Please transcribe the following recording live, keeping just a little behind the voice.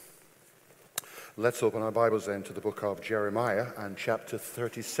Let's open our Bibles then to the book of Jeremiah and chapter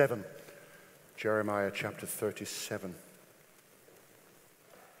 37. Jeremiah chapter 37.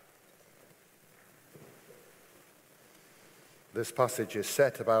 This passage is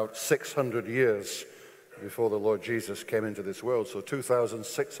set about 600 years before the Lord Jesus came into this world. So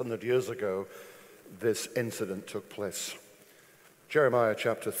 2,600 years ago, this incident took place. Jeremiah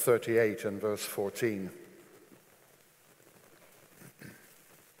chapter 38 and verse 14.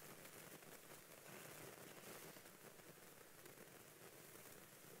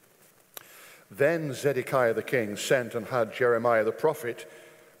 Then Zedekiah the king sent and had Jeremiah the prophet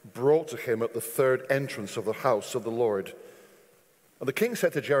brought to him at the third entrance of the house of the Lord. And the king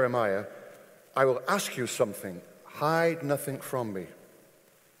said to Jeremiah, I will ask you something. Hide nothing from me.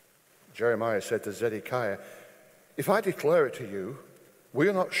 Jeremiah said to Zedekiah, if I declare it to you, will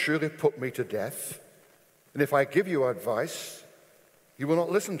you not surely put me to death? And if I give you advice, you will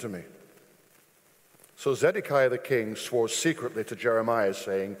not listen to me. So Zedekiah the king swore secretly to Jeremiah,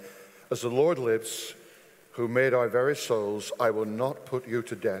 saying, as the Lord lives, who made our very souls, I will not put you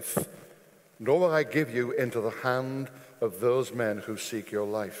to death, nor will I give you into the hand of those men who seek your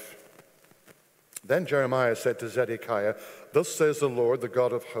life. Then Jeremiah said to Zedekiah, thus says the Lord, the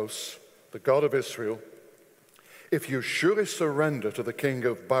God of hosts, the God of Israel, if you surely surrender to the king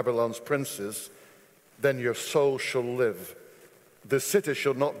of Babylon's princes, then your soul shall live. This city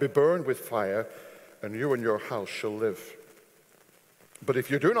shall not be burned with fire, and you and your house shall live. But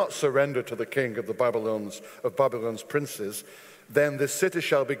if you do not surrender to the king of Babylon's princes, then this city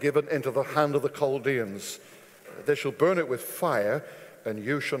shall be given into the hand of the Chaldeans. They shall burn it with fire, and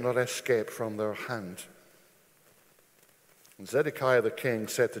you shall not escape from their hand. And Zedekiah the king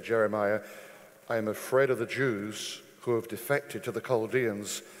said to Jeremiah, I am afraid of the Jews who have defected to the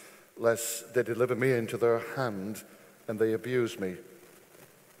Chaldeans, lest they deliver me into their hand and they abuse me.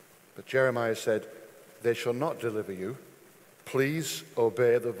 But Jeremiah said, they shall not deliver you. Please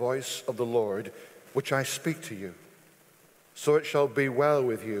obey the voice of the Lord, which I speak to you. So it shall be well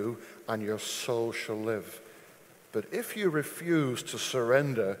with you, and your soul shall live. But if you refuse to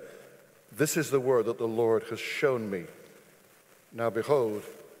surrender, this is the word that the Lord has shown me. Now behold,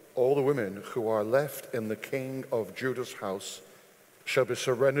 all the women who are left in the king of Judah's house shall be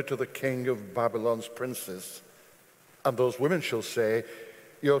surrendered to the king of Babylon's princes. And those women shall say,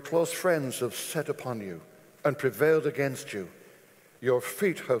 your close friends have set upon you and prevailed against you. Your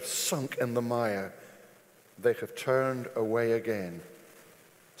feet have sunk in the mire. They have turned away again.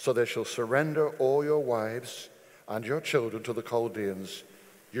 So they shall surrender all your wives and your children to the Chaldeans.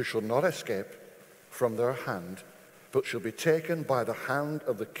 You shall not escape from their hand, but shall be taken by the hand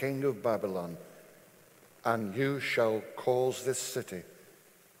of the king of Babylon. And you shall cause this city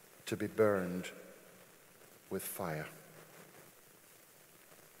to be burned with fire.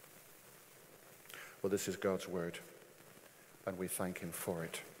 Well, this is God's word, and we thank him for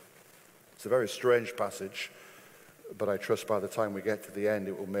it. It's a very strange passage, but I trust by the time we get to the end,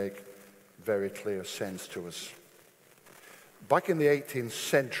 it will make very clear sense to us. Back in the 18th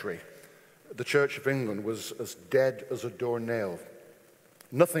century, the Church of England was as dead as a doornail.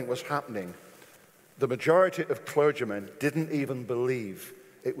 Nothing was happening. The majority of clergymen didn't even believe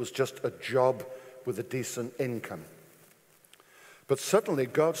it was just a job with a decent income. But suddenly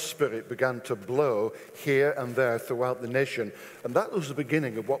God's Spirit began to blow here and there throughout the nation. And that was the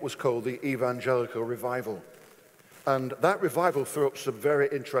beginning of what was called the Evangelical Revival. And that revival threw up some very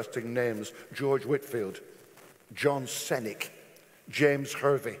interesting names. George Whitefield, John Cennick, James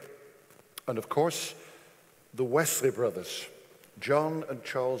Hervey, and of course, the Wesley brothers, John and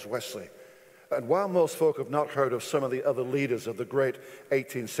Charles Wesley. And while most folk have not heard of some of the other leaders of the great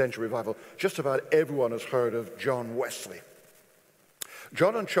 18th century revival, just about everyone has heard of John Wesley.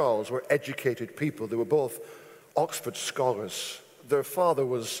 John and Charles were educated people. They were both Oxford scholars. Their father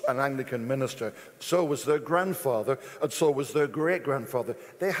was an Anglican minister. So was their grandfather, and so was their great-grandfather.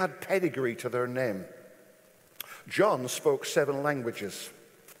 They had pedigree to their name. John spoke 7 languages.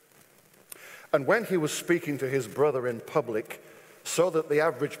 And when he was speaking to his brother in public, so that the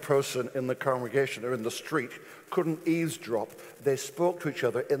average person in the congregation or in the street couldn't eavesdrop, they spoke to each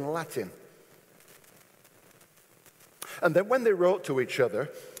other in Latin. And then when they wrote to each other,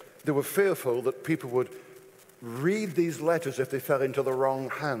 they were fearful that people would read these letters if they fell into the wrong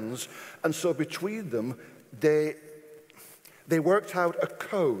hands. And so between them, they worked out a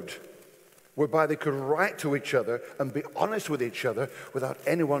code whereby they could write to each other and be honest with each other without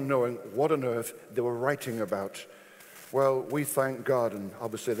anyone knowing what on earth they were writing about. Well, we thank God, and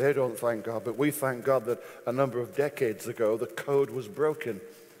obviously they don't thank God, but we thank God that a number of decades ago, the code was broken.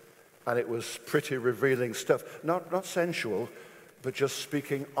 And it was pretty revealing stuff. Not sensual, but just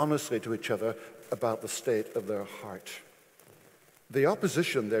speaking honestly to each other about the state of their heart. The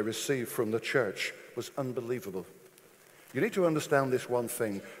opposition they received from the church was unbelievable. You need to understand this one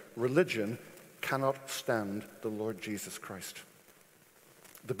thing. Religion cannot stand the Lord Jesus Christ.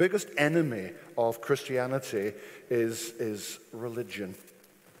 The biggest enemy of Christianity is religion.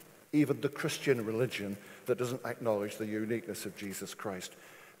 Even the Christian religion that doesn't acknowledge the uniqueness of Jesus Christ.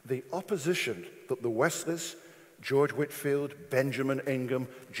 The opposition that the Wesleys, George Whitefield, Benjamin Ingham,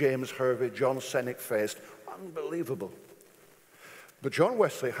 James Hervey, John Cennick faced, unbelievable. But John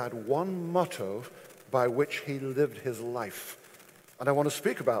Wesley had one motto by which he lived his life. And I want to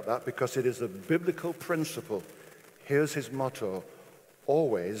speak about that because it is a biblical principle. Here's his motto: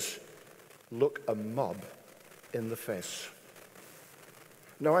 always look a mob in the face.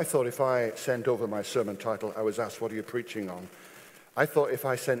 Now, I thought if I sent over my sermon title, I was asked, what are you preaching on? I thought if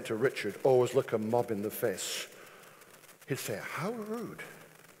I sent to Richard, always look a mob in the face, he'd say, how rude.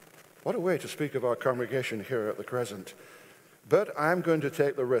 What a way to speak of our congregation here at the Crescent. But I'm going to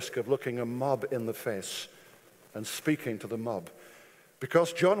take the risk of looking a mob in the face and speaking to the mob.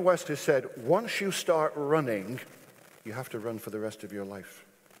 Because John Wesley said, once you start running, you have to run for the rest of your life.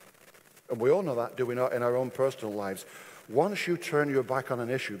 And we all know that, do we not, in our own personal lives? Once you turn your back on an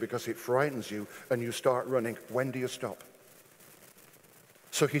issue because it frightens you and you start running, when do you stop?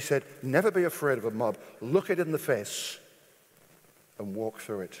 So he said, never be afraid of a mob. Look it in the face and walk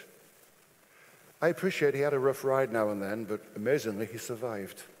through it. I appreciate he had a rough ride now and then, but amazingly, he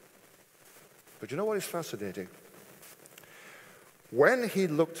survived. But you know what is fascinating? When he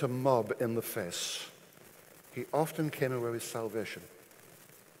looked a mob in the face, he often came away with salvation.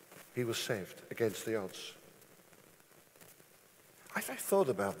 He was saved against the odds. As I thought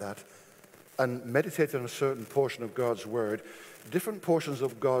about that and meditated on a certain portion of God's Word, different portions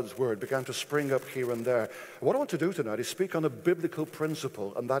of God's Word began to spring up here and there. And what I want to do tonight is speak on a biblical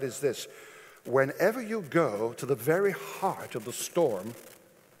principle, and that is this. Whenever you go to the very heart of the storm,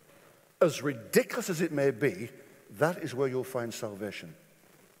 as ridiculous as it may be, that is where you'll find salvation.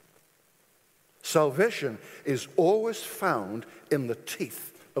 Salvation is always found in the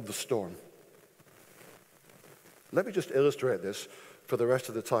teeth of the storm. Let me just illustrate this for the rest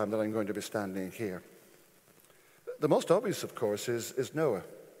of the time that I'm going to be standing here. The most obvious, of course, is Noah.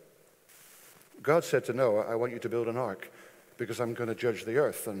 God said to Noah, I want you to build an ark because I'm going to judge the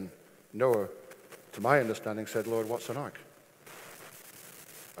earth. And Noah, to my understanding, said, Lord, what's an ark?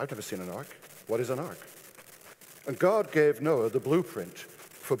 I've never seen an ark. What is an ark? And God gave Noah the blueprint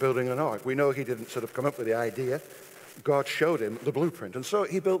for building an ark. We know he didn't sort of come up with the idea. God showed him the blueprint. And so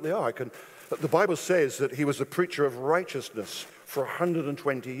he built the ark. And the Bible says that he was a preacher of righteousness for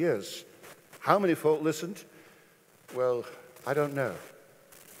 120 years. How many folk listened? Well, I don't know.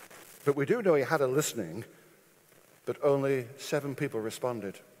 But we do know he had a listening, but only 7 people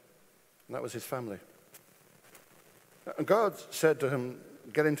responded. And that was his family. And God said to him,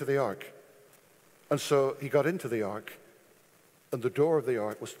 get into the ark. And so he got into the ark, and the door of the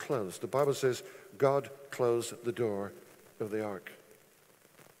ark was closed. The Bible says God closed the door of the ark.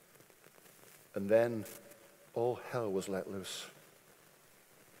 And then all hell was let loose.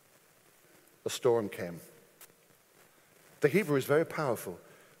 A storm came. The Hebrew is very powerful.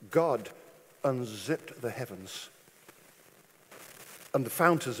 God unzipped the heavens, and the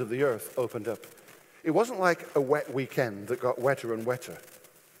fountains of the earth opened up. It wasn't like a wet weekend that got wetter and wetter.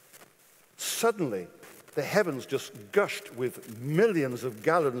 Suddenly, the heavens just gushed with millions of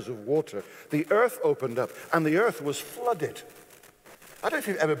gallons of water. The earth opened up, and the earth was flooded. I don't know if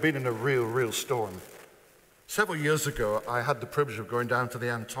you've ever been in a real storm. Several years ago, I had the privilege of going down to the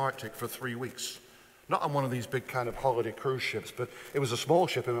Antarctic for 3 weeks. Not on one of these big kind of holiday cruise ships, but it was a small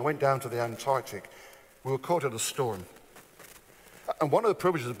ship, and we went down to the Antarctic. We were caught in a storm. And one of the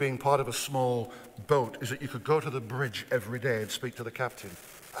privileges of being part of a small boat is that you could go to the bridge every day and speak to the captain.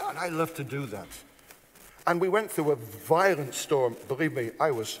 And I love to do that. And we went through a violent storm. Believe me,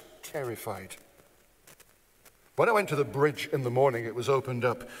 I was terrified. When I went to the bridge in the morning, it was opened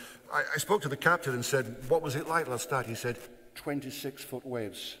up. I spoke to the captain and said, what was it like last night? He said, 26-foot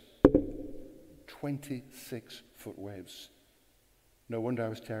waves. 26-foot waves. No wonder I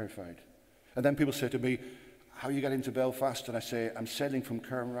was terrified. And then people say to me, how are you getting to Belfast? And I say, I'm sailing from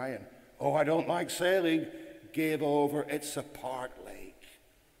Cairnryan. Oh, I don't like sailing. Give over, it's a park lake.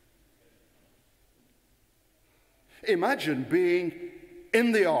 Imagine being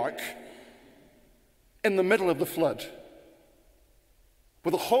in the ark in the middle of the flood,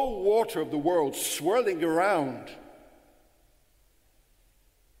 with the whole water of the world swirling around.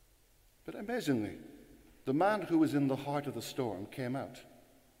 But amazingly, the man who was in the heart of the storm came out.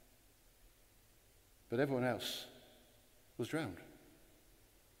 But everyone else was drowned.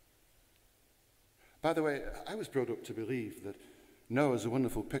 By the way, I was brought up to believe that Noah is a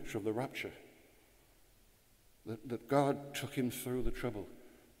wonderful picture of the rapture, that God took him through the trouble.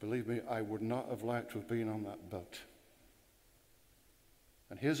 Believe me, I would not have liked to have been on that boat.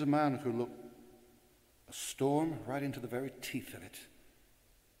 And here's a man who looked a storm right into the very teeth of it.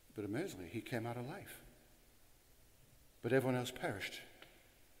 But amazingly, he came out alive. But everyone else perished.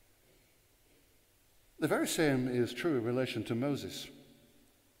 The very same is true in relation to Moses.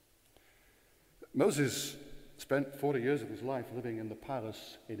 Moses spent 40 years of his life living in the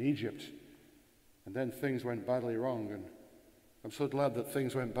palace in Egypt, and then things went badly wrong, and I'm so glad that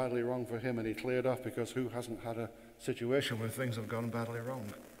things went badly wrong for him and he cleared off, because who hasn't had a situation where things have gone badly wrong?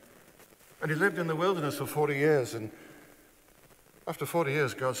 And he lived in the wilderness for 40 years, and after 40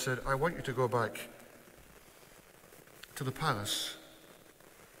 years, God said, I want you to go back to the palace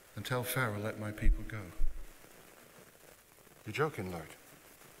and tell Pharaoh, let my people go. You're joking, Lord?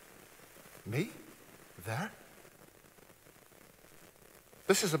 Me? There?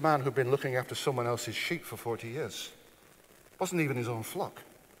 This is a man who'd been looking after someone else's sheep for 40 years. Wasn't even his own flock.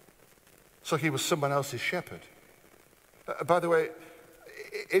 So he was someone else's shepherd. By the way,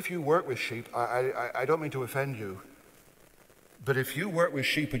 if you work with sheep, I don't mean to offend you, but if you work with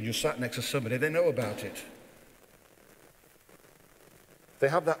sheep and you sat next to somebody, they know about it. They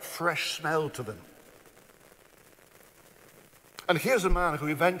have that fresh smell to them. And here's a man who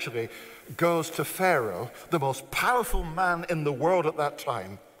eventually goes to Pharaoh, the most powerful man in the world at that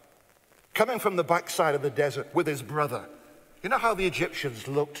time, coming from the backside of the desert with his brother. You know how the Egyptians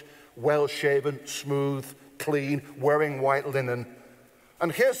looked well-shaven, smooth, clean, wearing white linen?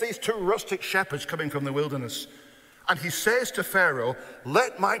 And here's these two rustic shepherds coming from the wilderness. And he says to Pharaoh,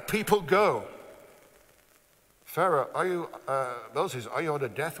 let my people go. Pharaoh, Moses, are you on a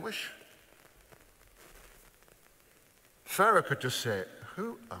death wish? Pharaoh could just say,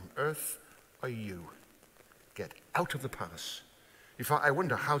 who on earth are you? Get out of the palace. In fact, I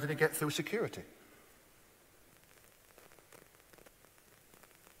wonder, how did he get through security?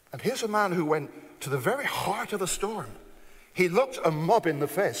 And here's a man who went to the very heart of the storm. He looked a mob in the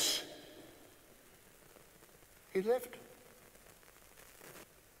face. He lived.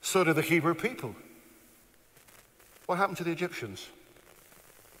 So did the Hebrew people. What happened to the Egyptians?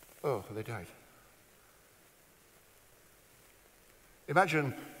 Oh, they died.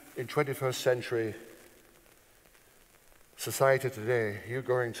 Imagine in 21st century society today, you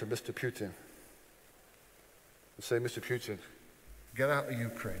going to Mr. Putin and say, Mr. Putin, get out of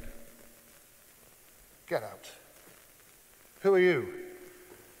Ukraine. Get out. Who are you?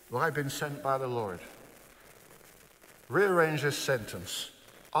 Well, I've been sent by the Lord. Rearrange this sentence.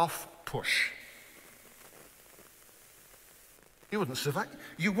 Off push. You wouldn't survive.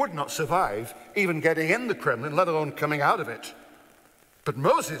 You would not survive even getting in the Kremlin, let alone coming out of it. But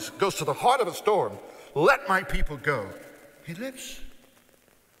Moses goes to the heart of a storm. Let my people go. He lives.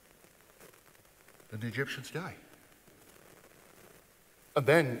 And the Egyptians die. And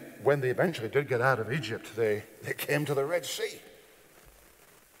then, when they eventually did get out of Egypt, they came to the Red Sea.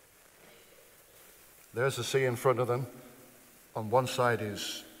 There's the sea in front of them. On one side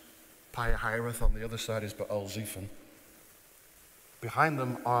is Pi-Hahiroth, on the other side is Baal-Zephon. Behind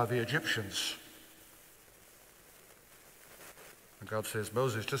them are the Egyptians. And God says,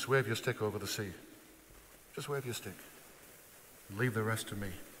 Moses, just wave your stick over the sea. Just wave your stick. And leave the rest to me.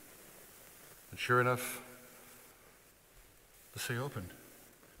 And sure enough, the sea opened.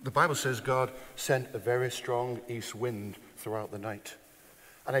 The Bible says God sent a very strong east wind throughout the night.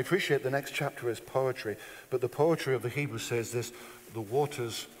 And I appreciate the next chapter is poetry, but the poetry of the Hebrews says this, the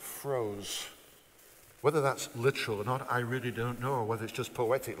waters froze. Whether that's literal or not, I really don't know, or whether it's just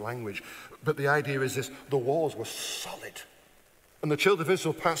poetic language. But the idea is this, the walls were solid. And the children of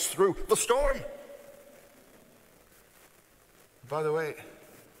Israel passed through the storm. By the way,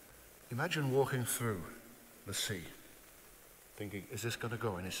 imagine walking through the sea, thinking, is this going to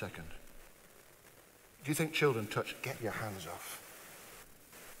go any second? Do you think children touch, get your hands off?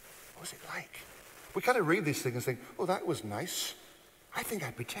 What was it like? We kind of read these things and think, oh, that was nice. I think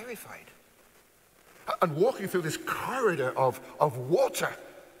I'd be terrified. And walking through this corridor of water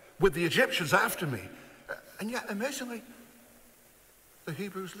with the Egyptians after me. And yet, amazingly, the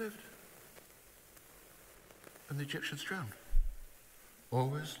Hebrews lived. And the Egyptians drowned.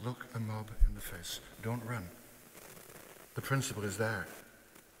 Always look a mob in the face. Don't run. The principle is there.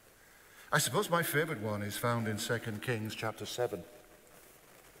 I suppose my favorite one is found in 2 Kings chapter 7.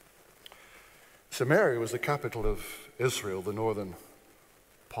 Samaria was the capital of Israel, the northern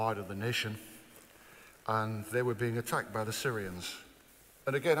part of the nation, and they were being attacked by the Syrians.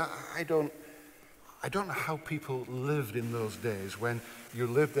 And again, I don't know how people lived in those days when you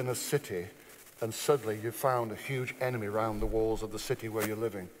lived in a city and suddenly you found a huge enemy around the walls of the city where you're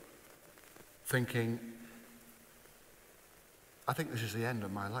living, thinking, I think this is the end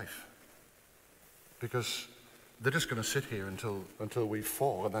of my life. Because they're just going to sit here until we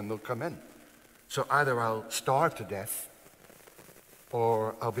fall, and then they'll come in. So either I'll starve to death,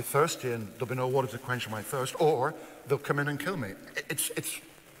 or I'll be thirsty and there'll be no water to quench my thirst, or they'll come in and kill me.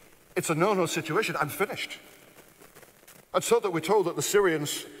 It's a no-no situation. I'm finished. And so that we're told that the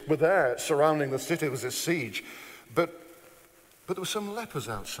Syrians were there surrounding the city. It was a siege. But there were some lepers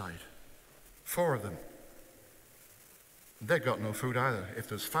outside, 4 of them. They got no food either. If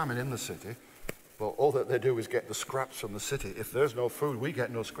there's famine in the city, well, all that they do is get the scraps from the city. If there's no food, we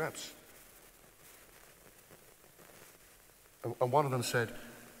get no scraps. And one of them said,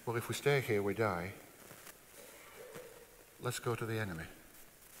 well, if we stay here, we die. Let's go to the enemy.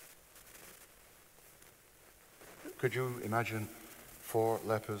 Could you imagine 4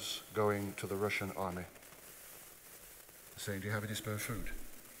 lepers going to the Russian army, saying, do you have any spare food?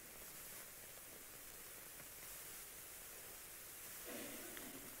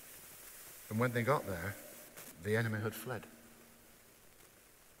 And when they got there, the enemy had fled.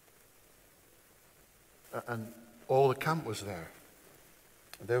 And all the camp was there.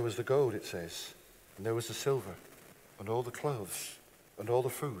 And there was the gold, it says, and there was the silver, and all the clothes, and all the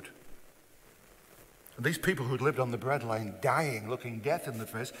food. And these people who'd lived on the breadline, dying, looking death in the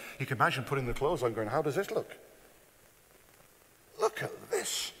face, you can imagine putting the clothes on going, how does this look? Look at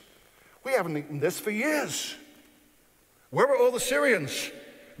this. We haven't eaten this for years. Where were all the Syrians?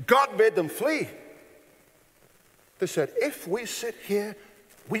 God made them flee. They said, if we sit here,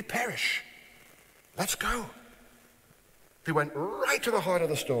 we perish. Let's go. They went right to the heart of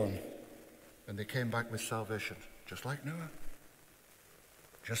the storm, and they came back with salvation, just like Noah,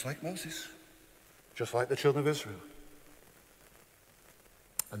 just like Moses, just like the children of Israel.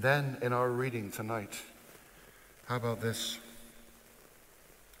 And then in our reading tonight, how about this?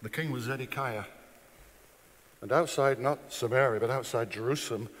 The king was Zedekiah, and outside, not Samaria, but outside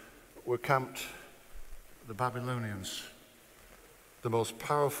Jerusalem, were camped the Babylonians, the most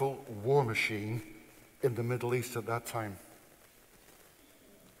powerful war machine in the Middle East at that time.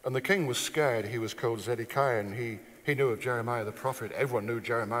 And the king was scared. He was called Zedekiah, and he knew of Jeremiah the prophet. Everyone knew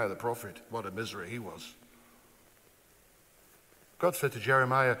Jeremiah the prophet. What a misery he was. God said to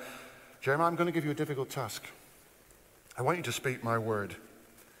Jeremiah, Jeremiah, I'm going to give you a difficult task. I want you to speak my word.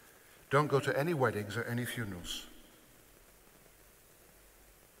 Don't go to any weddings or any funerals.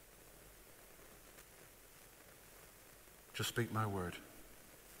 Just speak my word.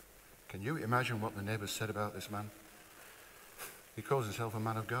 Can you imagine what the neighbors said about this man? He calls himself a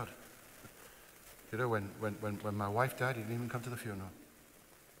man of God. You know, when my wife died, he didn't even come to the funeral.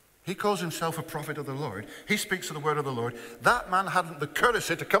 He calls himself a prophet of the Lord. He speaks the word of the Lord. That man hadn't the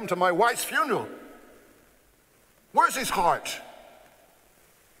courtesy to come to my wife's funeral. Where's his heart?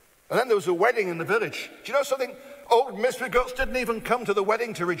 And then there was a wedding in the village. Do you know something? Old mystery goats didn't even come to the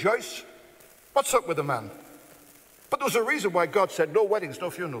wedding to rejoice. What's up with the man? But there was a reason why God said no weddings, no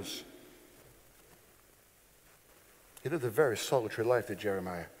funerals. He lived a very solitary life, did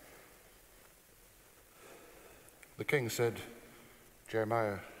Jeremiah. The king said,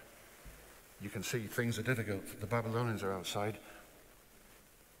 Jeremiah, you can see things are difficult. The Babylonians are outside.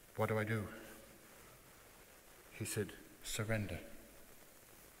 What do I do? He said, surrender.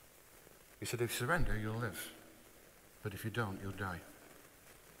 He said, if you surrender, you'll live. But if you don't, you'll die.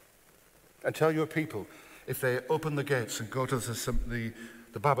 And tell your people, if they open the gates and go to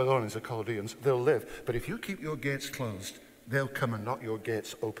the Babylonians, the Chaldeans, they'll live. But if you keep your gates closed, they'll come and knock your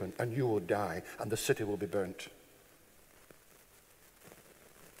gates open, and you will die, and the city will be burnt.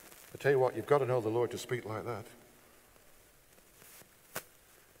 I tell you what, you've got to know the Lord to speak like that.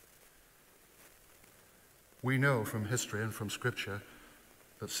 We know from history and from Scripture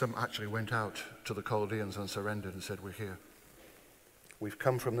that some actually went out to the Chaldeans and surrendered and said, we're here. We've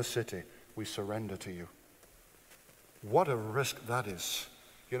come from the city. We surrender to you. What a risk that is.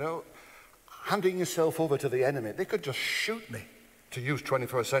 You know, handing yourself over to the enemy. They could just shoot me, to use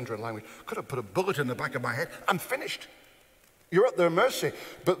 21st century language. Could have put a bullet in the back of my head. I'm finished. You're at their mercy.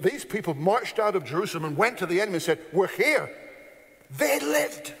 But these people marched out of Jerusalem and went to the enemy and said, we're here. They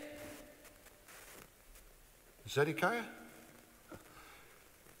lived. Zedekiah?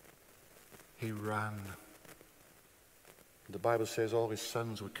 He ran. The Bible says all his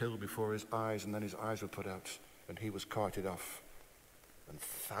sons were killed before his eyes, and then his eyes were put out, and he was carted off. And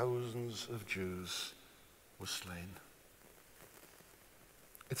thousands of Jews were slain.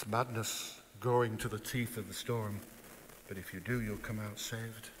 It's madness going to the teeth of the storm. But if you do, you'll come out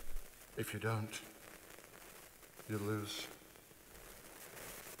saved. If you don't, you'll lose.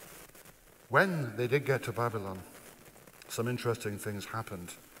 When they did get to Babylon, some interesting things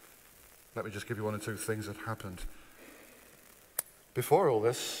happened. Let me just give you one or two things that happened. Before all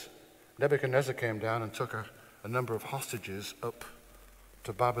this, Nebuchadnezzar came down and took a number of hostages up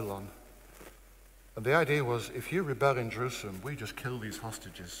to Babylon. And the idea was, if you rebel in Jerusalem, we just kill these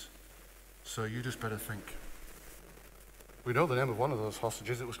hostages. So you just better think. We know the name of one of those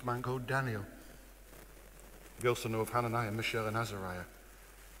hostages. It was a man called Daniel. We also know of Hananiah, Mishael, and Azariah.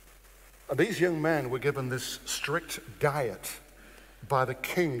 And these young men were given this strict diet by the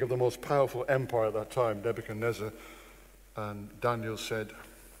king of the most powerful empire at that time, Nebuchadnezzar. And Daniel said,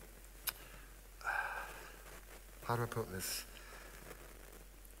 how do I put this?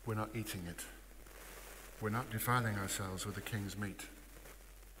 We're not eating it. We're not defiling ourselves with the king's meat.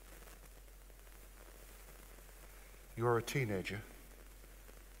 You are a teenager.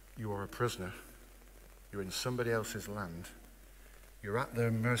 You are a prisoner. You're in somebody else's land. You're at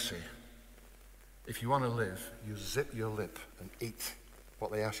their mercy. If you want to live, you zip your lip and eat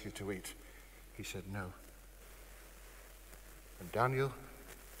what they ask you to eat. He said no. And Daniel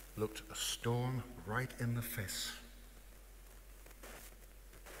looked a storm right in the face.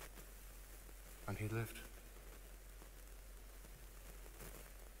 And he lived.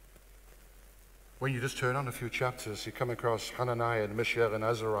 When you just turn on a few chapters, you come across Hananiah and Mishael and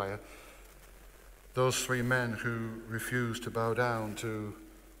Azariah, those three men who refused to bow down to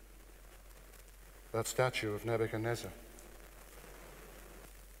that statue of Nebuchadnezzar.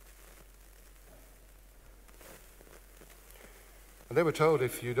 And they were told,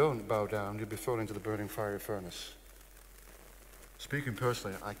 if you don't bow down, you'll be thrown into the burning fiery furnace. Speaking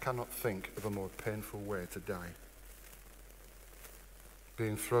personally, I cannot think of a more painful way to die.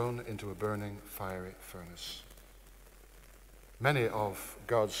 Being thrown into a burning fiery furnace. Many of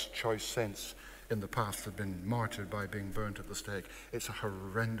God's choice saints in the past have been martyred by being burnt at the stake. It's a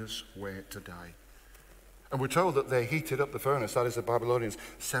horrendous way to die. And we're told that they heated up the furnace, that is the Babylonians,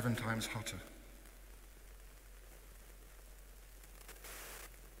 7 times hotter.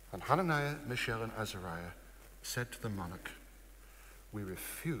 And Hananiah, Mishael, and Azariah said to the monarch, we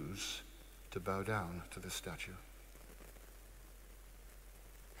refuse to bow down to this statue.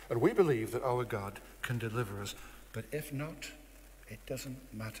 And we believe that our God can deliver us, but if not, it doesn't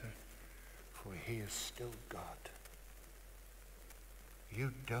matter, for he is still God.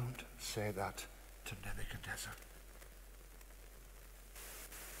 You don't say that to Nebuchadnezzar.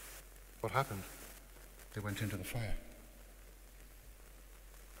 What happened? They went into the fire.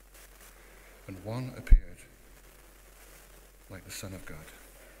 And one appeared like the Son of God.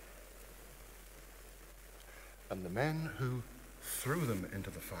 And the men who threw them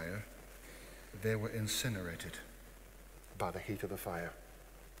into the fire, they were incinerated by the heat of the fire.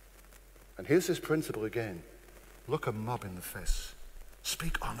 And here's this principle again. Look a mob in the face.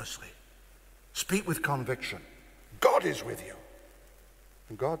 Speak honestly. Speak with conviction. God is with you.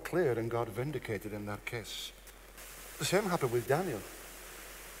 And God cleared and God vindicated in that case. The same happened with Daniel.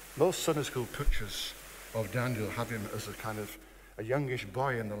 Most Sunday school pictures of Daniel have him as a kind of a youngish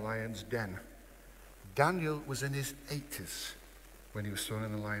boy in the lion's den. Daniel was in his 80s when he was thrown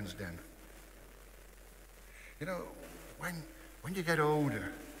in the lion's den. You know, when you get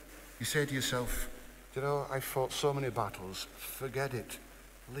older, you say to yourself, you know, I fought so many battles, forget it.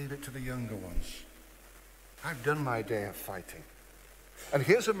 Leave it to the younger ones. I've done my day of fighting. And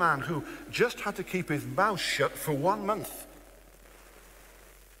here's a man who just had to keep his mouth shut for 1 month.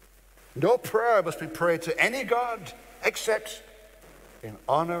 No prayer must be prayed to any god except in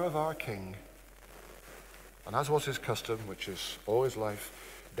honor of our King. And as was his custom, which is all his life,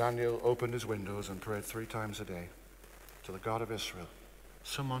 Daniel opened his windows and prayed 3 times a day to the God of Israel.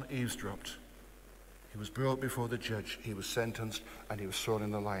 Someone eavesdropped. He was brought before the judge. He was sentenced and he was thrown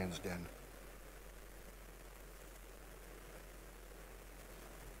in the lion's den.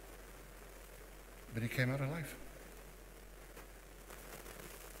 But he came out alive.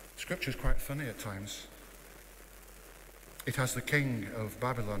 Scripture's quite funny at times. It has the king of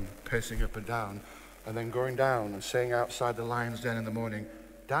Babylon pacing up and down and then going down and saying outside the lion's den in the morning,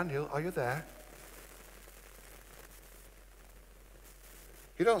 Daniel, are you there?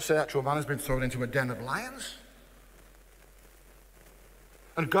 You don't say that to a man who's been thrown into a den of lions.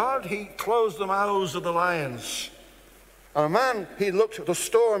 And God, he closed the mouths of the lions. And a man, he looked the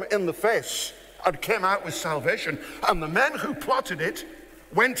storm in the face and came out with salvation. And the men who plotted it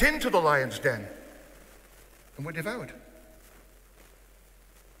went into the lion's den and were devoured.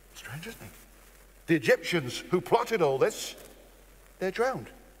 Strange, isn't it? The Egyptians who plotted all this, they drowned.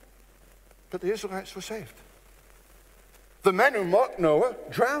 But the Israelites were saved. The men who mocked Noah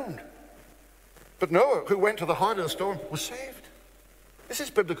drowned. But Noah, who went to the heart of the storm, was saved. This is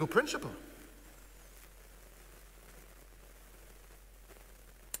biblical principle.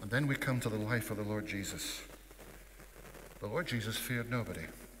 And then we come to the life of the Lord Jesus. The Lord Jesus feared nobody.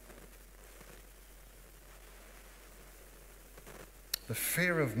 The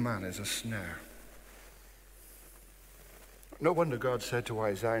fear of man is a snare. No wonder God said to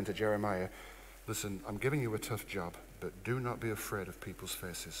Isaiah and to Jeremiah, listen, I'm giving you a tough job, but do not be afraid of people's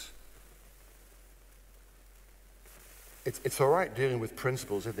faces. It's all right dealing with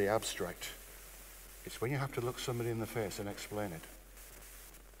principles in the abstract. It's when you have to look somebody in the face and explain it.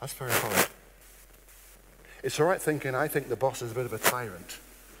 That's very hard. It's all right thinking, I think the boss is a bit of a tyrant,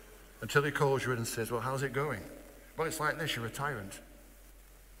 until he calls you in and says, well, how's it going? Well, it's like this, you're a tyrant.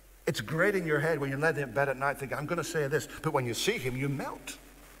 It's great in your head when you're laying in bed at night thinking, I'm going to say this, but when you see him, you melt.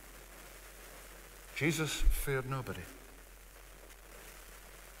 Jesus feared nobody.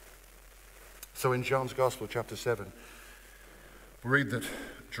 So in John's Gospel, chapter 7, we read that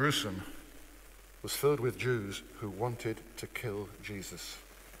Jerusalem was filled with Jews who wanted to kill Jesus.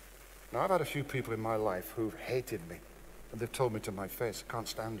 Now, I've had a few people in my life who've hated me, and they've told me to my face, I can't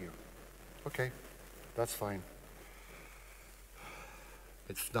stand you. Okay, that's fine.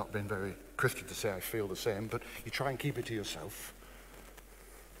 It's not been very Christian to say I feel the same, but you try and keep it to yourself.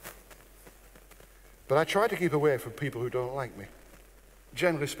 But I try to keep away from people who don't like me.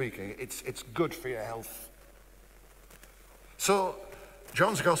 Generally speaking, it's good for your health. So,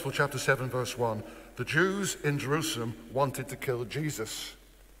 John's Gospel, chapter 7, verse 1, the Jews in Jerusalem wanted to kill Jesus.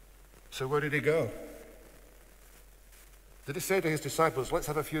 So where did he go? Did he say to his disciples, let's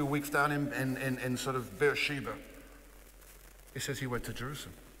have a few weeks down in sort of Beersheba? He says he went to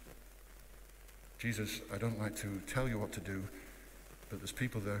Jerusalem. Jesus, I don't like to tell you what to do, but there's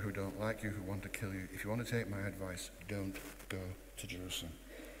people there who don't like you, who want to kill you. If you want to take my advice, don't go to Jerusalem.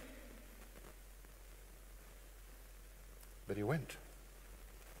 But he went.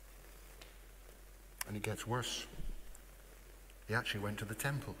 And it gets worse. He actually went to the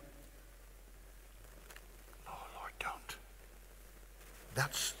temple. Oh, Lord, don't.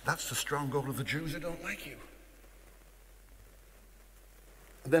 That's the stronghold of the Jews who don't like you.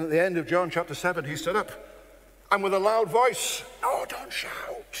 And then at the end of John chapter 7, he stood up and with a loud voice, oh, don't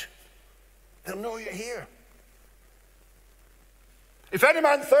shout. They'll know you're here. If any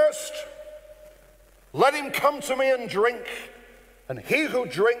man thirst, let him come to me and drink. And he who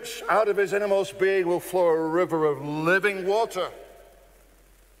drinks out of his innermost being will flow a river of living water.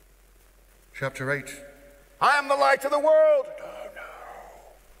 Chapter 8, I am the light of the world. Oh, no.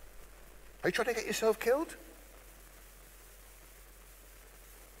 Are you trying to get yourself killed?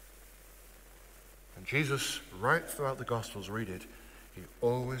 And Jesus, right throughout the Gospels, read it, he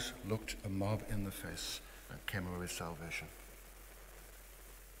always looked a mob in the face and came away with salvation.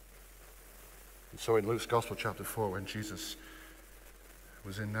 And so in Luke's Gospel, chapter 4, when Jesus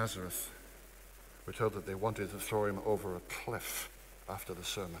was in Nazareth, we're told that they wanted to throw him over a cliff after the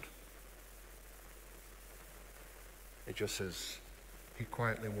sermon. It just says, he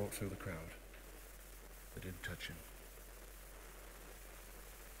quietly walked through the crowd. They didn't touch him.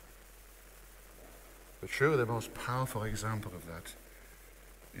 But surely the most powerful example of that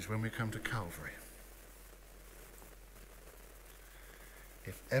is when we come to Calvary.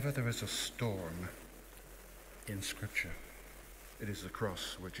 If ever there is a storm in Scripture, it is the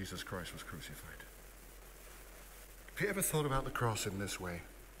cross where Jesus Christ was crucified. Have you ever thought about the cross in this way?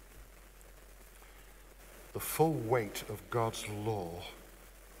 The full weight of God's law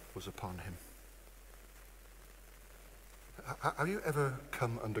was upon him. Have you ever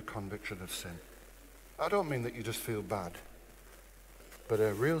come under conviction of sin? I don't mean that you just feel bad, but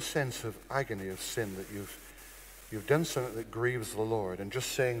a real sense of agony of sin, that you've done something that grieves the Lord, and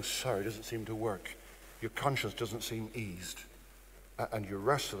just saying sorry doesn't seem to work. Your conscience doesn't seem eased, and you're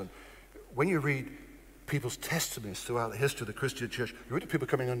wrestling. When you read people's testimonies throughout the history of the Christian church, you read of people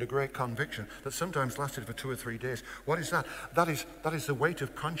coming under great conviction that sometimes lasted for 2 or 3 days. What is that? That is the weight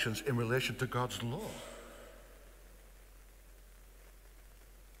of conscience in relation to God's law.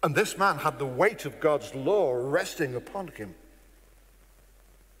 And this man had the weight of God's law resting upon him.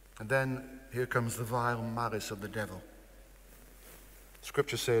 And then here comes the vile malice of the devil.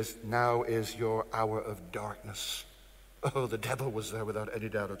 Scripture says, now is your hour of darkness. Oh, the devil was there without any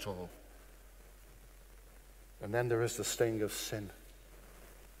doubt at all. And then there is the sting of sin.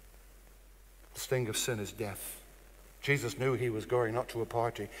 The sting of sin is death. Jesus knew he was going not to a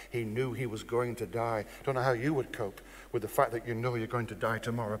party. He knew he was going to die. I don't know how you would cope with the fact that you know you're going to die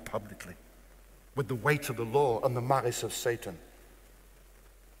tomorrow publicly, with the weight of the law and the malice of Satan.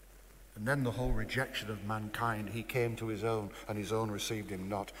 And then the whole rejection of mankind. He came to his own, and his own received him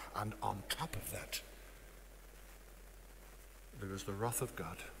not. And on top of that, there is the wrath of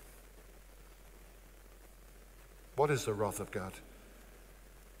God. What is the wrath of God?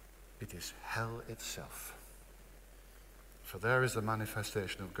 It is hell itself. For there is the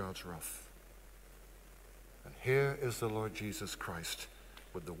manifestation of God's wrath. And here is the Lord Jesus Christ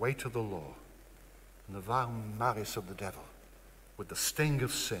with the weight of the law and the vile malice of the devil, with the sting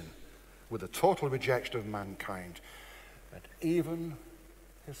of sin, with the total rejection of mankind. And even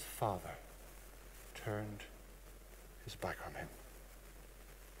his Father turned his back on him.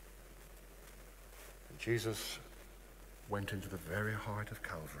 And Jesus went into the very heart of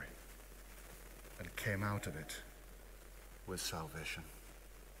Calvary and came out of it with salvation.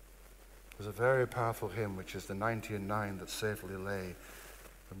 There's a very powerful hymn, which is the 99 that safely lay.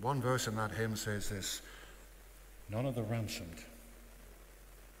 And one verse in that hymn says this: none of the ransomed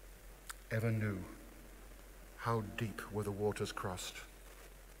ever knew how deep were the waters crossed,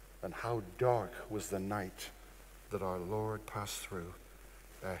 and how dark was the night that our Lord passed through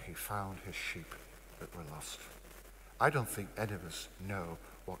ere he found his sheep that were lost. I don't think any of us know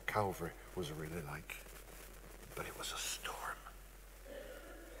what Calvary was really like, but it was a storm.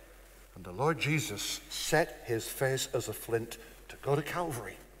 And the Lord Jesus set his face as a flint to go to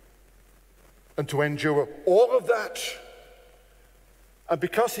Calvary and to endure all of that. And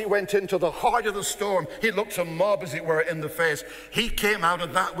because he went into the heart of the storm, he looked a mob, as it were, in the face. He came out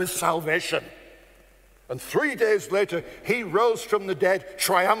of that with salvation. And 3 days later, he rose from the dead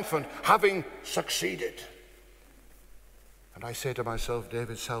triumphant, having succeeded. And I say to myself,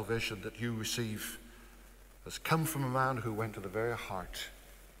 David's salvation that you receive has come from a man who went to the very heart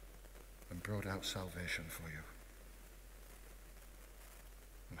and brought out salvation for you.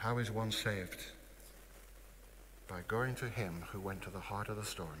 And how is one saved? By going to him who went to the heart of the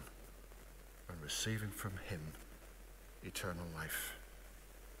storm and receiving from him eternal life.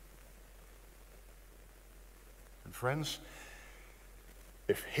 And friends,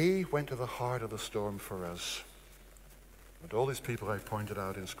 if he went to the heart of the storm for us, and all these people I pointed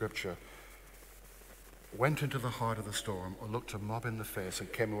out in Scripture went into the heart of the storm or looked a mob in the face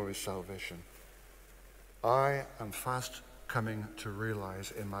and came away with salvation, I am fast coming to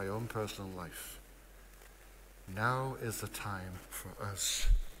realize in my own personal life, now is the time for us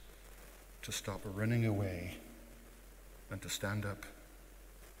to stop running away and to stand up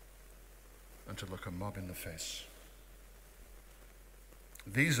and to look a mob in the face.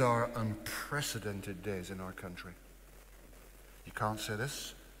 These are unprecedented days in our country. You can't say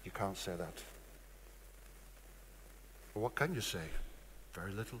this, you can't say that. Well, what can you say?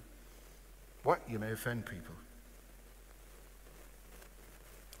 Very little. What? You may offend people.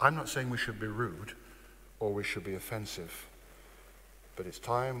 I'm not saying we should be rude or we should be offensive, but it's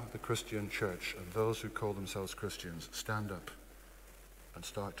time the Christian church and those who call themselves Christians stand up and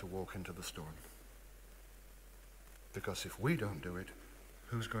start to walk into the storm. Because if we don't do it,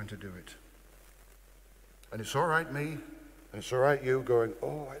 who's going to do it? And it's all right me, and it's all right you going,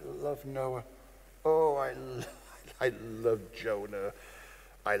 oh, I love Noah. Oh, I love Jonah.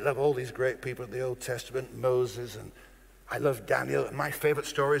 I love all these great people in the Old Testament, Moses, and I love Daniel. And my favorite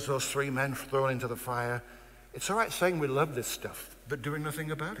story is those 3 men thrown into the fire. It's all right saying we love this stuff, but doing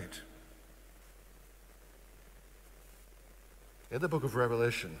nothing about it. In the book of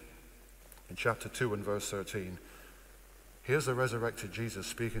Revelation, in chapter 2 and verse 13, here's the resurrected Jesus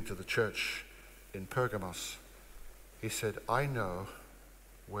speaking to the church in Pergamos. He said, I know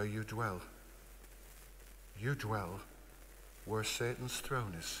where you dwell. You dwell where Satan's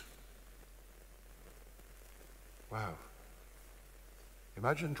throne is. Wow.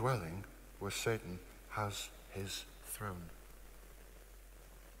 Imagine dwelling where Satan has his throne.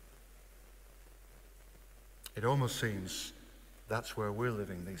 It almost seems that's where we're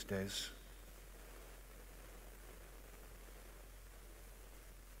living these days.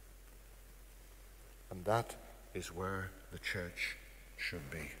 And that is where the church should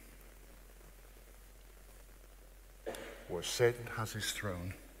be. Where Satan has his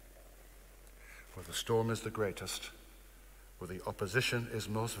throne, where the storm is the greatest, where the opposition is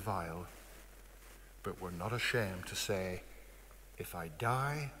most vile, but we're not ashamed to say, if I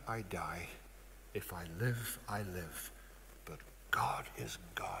die, I die. If I live, I live. But God is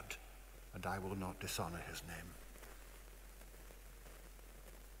God, and I will not dishonor his name.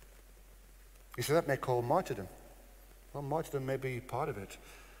 You see, that may call martyrdom. Well, martyrdom may be part of it,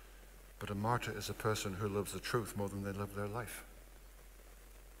 but a martyr is a person who loves the truth more than they love their life.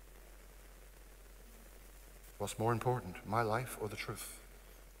 What's more important, my life or the truth?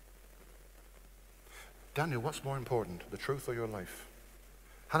 Daniel, what's more important, the truth or your life?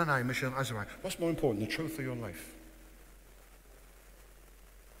 Hananiah, Mishael, Azariah, what's more important, the truth or your life?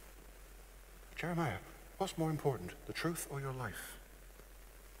 Jeremiah, what's more important, the truth or your life?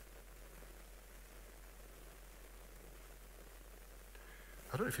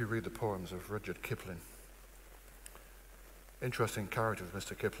 don't know if you read the poems of Rudyard Kipling. Interesting character,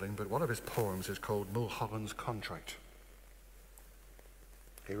 Mr. Kipling, but one of his poems is called Mulholland's Contract.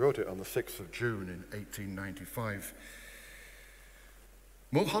 He wrote it on the 6th of June in 1895.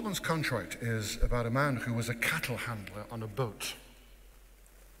 Mulholland's Contract is about a man who was a cattle handler on a boat.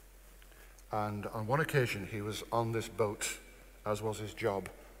 And on one occasion he was on this boat, as was his job,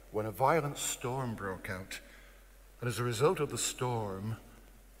 when a violent storm broke out. And as a result of the storm,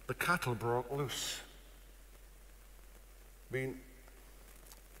 the cattle broke loose. I mean,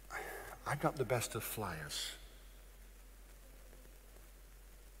 I'm not the best of flyers.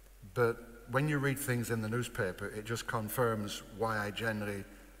 But when you read things in the newspaper, it just confirms why I generally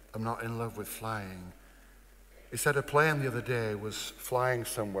am not in love with flying. He said a plane the other day was flying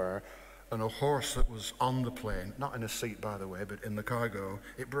somewhere, and a horse that was on the plane, not in a seat by the way, but in the cargo,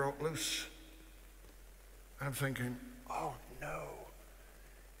 it broke loose. I'm thinking, oh no.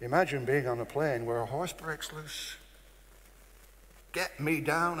 Imagine being on a plane where a horse breaks loose. Get me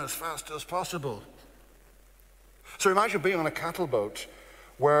down as fast as possible. So imagine being on a cattle boat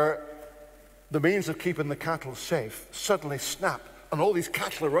where the means of keeping the cattle safe suddenly snap, and all these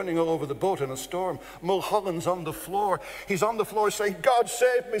cattle are running all over the boat in a storm. Mulholland's on the floor. He's on the floor saying, God,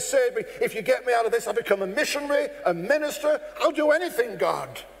 save me, save me. If you get me out of this, I'll become a missionary, a minister. I'll do anything,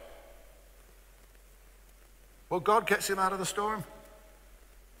 God. Well, God gets him out of the storm.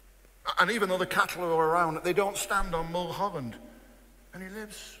 And even though the cattle are around, they don't stand on Mulholland. And he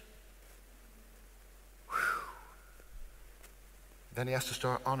lives. Whew. Then he has to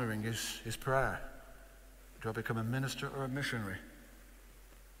start honoring his prayer. Do I become a minister or a missionary?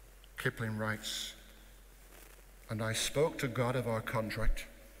 Kipling writes, and I spoke to God of our contract,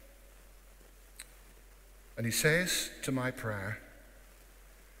 and he says to my prayer,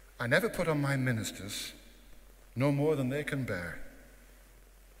 I never put on my ministers no more than they can bear.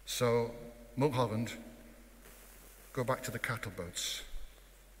 So, Mulholland, go back to the cattle boats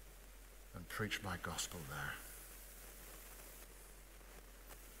and preach my gospel there.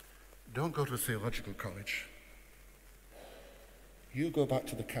 Don't go to a theological college. You go back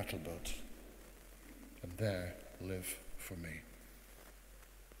to the cattle boat and there live for me.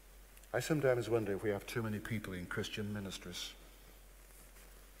 I sometimes wonder if we have too many people in Christian ministries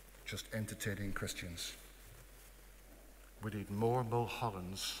just entertaining Christians. We need more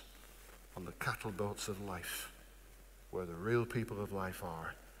Mulhollands on the cattle boats of life, where the real people of life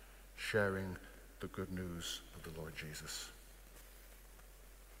are, sharing the good news of the Lord Jesus.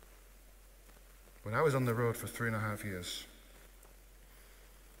 When I was on the road for 3.5 years,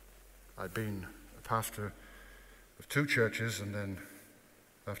 I'd been a pastor of 2 churches, and then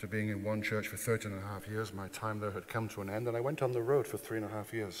after being in one church for 13.5 years, my time there had come to an end, and I went on the road for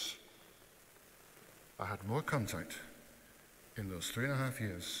 3.5 years. I had more contact in those 3.5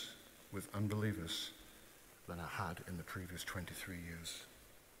 years with unbelievers than I had in the previous 23 years.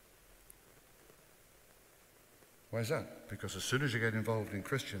 Why is that? Because as soon as you get involved in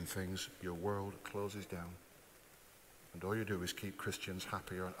Christian things, your world closes down. And all you do is keep Christians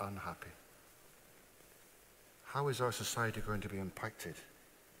happy or unhappy. How is our society going to be impacted?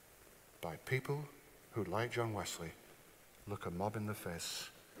 By people who, like John Wesley, look a mob in the face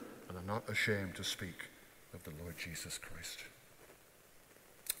and are not ashamed to speak of the Lord Jesus Christ.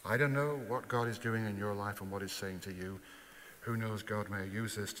 I don't know what God is doing in your life and what He's saying to you. Who knows, God may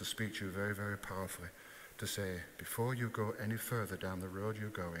use this to speak to you very, very powerfully, to say, before you go any further down the road you're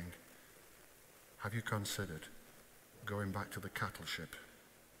going, have you considered going back to the cattle ship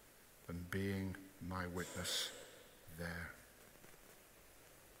and being my witness there?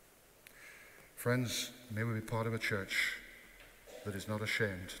 Friends, may we be part of a church that is not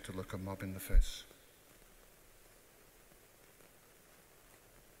ashamed to look a mob in the face.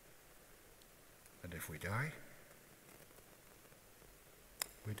 And if we die,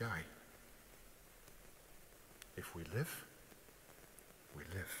 we die. If we live, we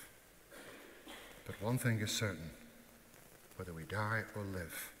live. But one thing is certain, whether we die or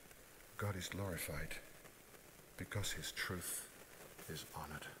live, God is glorified because His truth is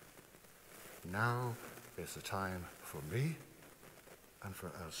honored. Now is the time for me and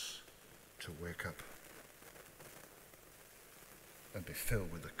for us to wake up and be filled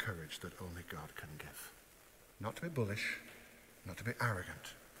with the courage that only God can give. Not to be bullish, not to be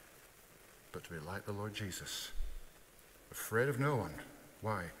arrogant, but to be like the Lord Jesus, afraid of no one.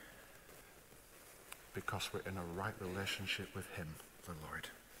 Why? Because we're in a right relationship with Him, the Lord.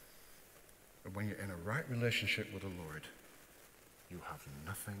 And when you're in a right relationship with the Lord, you have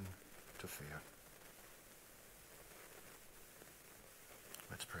nothing to fear.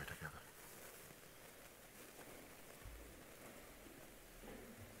 Let's pray together.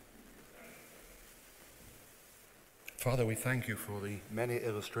 Father, we thank you for the many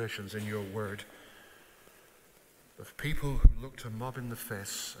illustrations in your word of people who looked a mob in the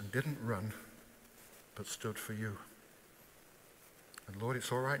face and didn't run, but stood for you. And Lord,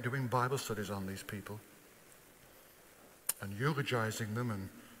 it's all right doing Bible studies on these people and eulogizing them and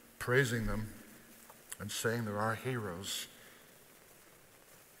praising them and saying they're our heroes,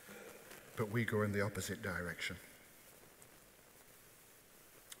 but we go in the opposite direction.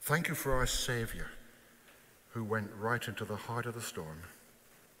 Thank you for our Savior, who went right into the heart of the storm,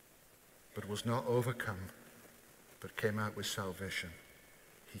 but was not overcome, but came out with salvation.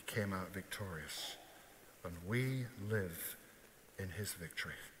 He came out victorious, and we live in his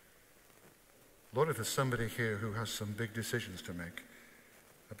victory. Lord, if there's somebody here who has some big decisions to make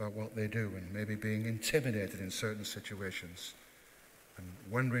about what they do and maybe being intimidated in certain situations and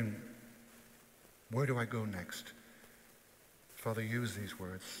wondering, where do I go next? Father, use these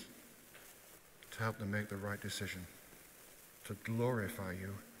words to help them make the right decision, to glorify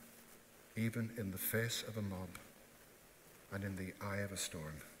you even in the face of a mob and in the eye of a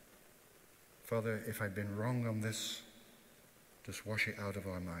storm. Father, if I've been wrong on this, just wash it out of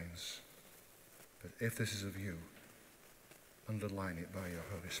our minds. But if this is of you, underline it by your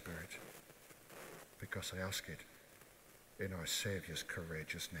Holy Spirit, because I ask it in our Saviour's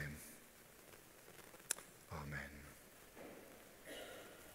courageous name. Amen.